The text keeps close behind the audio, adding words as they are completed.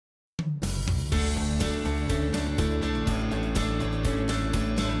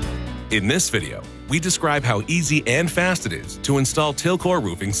In this video, we describe how easy and fast it is to install Tilcor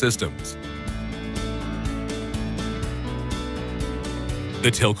roofing systems.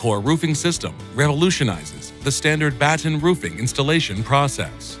 The Tilcor roofing system revolutionizes the standard batten roofing installation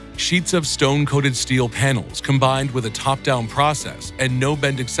process. Sheets of stone-coated steel panels combined with a top-down process and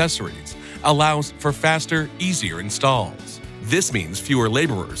no-bend accessories allows for faster, easier installs. This means fewer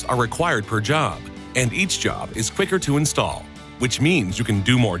laborers are required per job, and each job is quicker to install, which means you can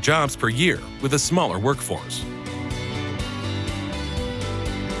do more jobs per year with a smaller workforce.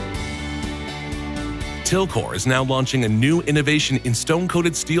 Tilcor is now launching a new innovation in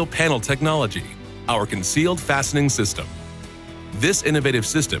stone-coated steel panel technology, our Concealed Fastening system. This innovative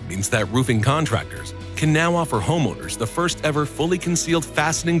system means that roofing contractors can now offer homeowners the first ever fully concealed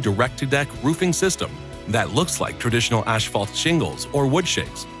fastening direct-to-deck roofing system that looks like traditional asphalt shingles or wood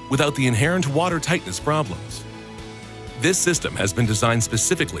shakes without the inherent water tightness problems. This system has been designed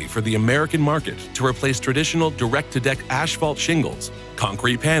specifically for the American market to replace traditional direct-to-deck asphalt shingles,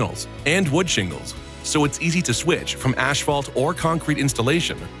 concrete panels, and wood shingles, so it's easy to switch from asphalt or concrete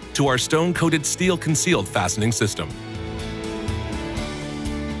installation to our stone-coated steel concealed fastening system.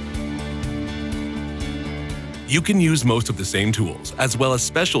 You can use most of the same tools, as well as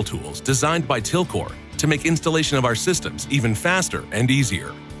special tools designed by Tilcor to make installation of our systems even faster and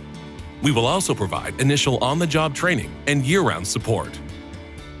easier. We will also provide initial on-the-job training and year-round support.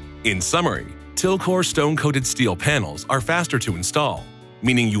 In summary, Tilcor stone-coated steel panels are faster to install,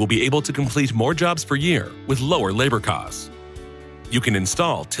 meaning you will be able to complete more jobs per year with lower labor costs. You can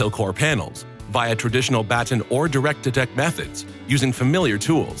install Tilcor panels via traditional batten or direct-to-deck methods using familiar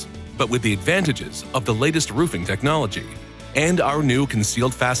tools, but with the advantages of the latest roofing technology. And our new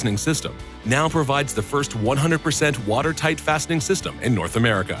concealed fastening system now provides the first 100% watertight fastening system in North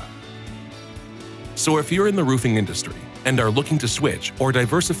America. So if you're in the roofing industry and are looking to switch or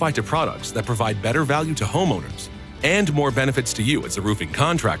diversify to products that provide better value to homeowners and more benefits to you as a roofing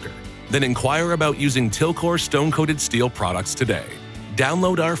contractor, then inquire about using Tilcor stone-coated steel products today.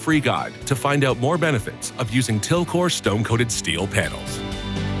 Download our free guide to find out more benefits of using Tilcor stone-coated steel panels.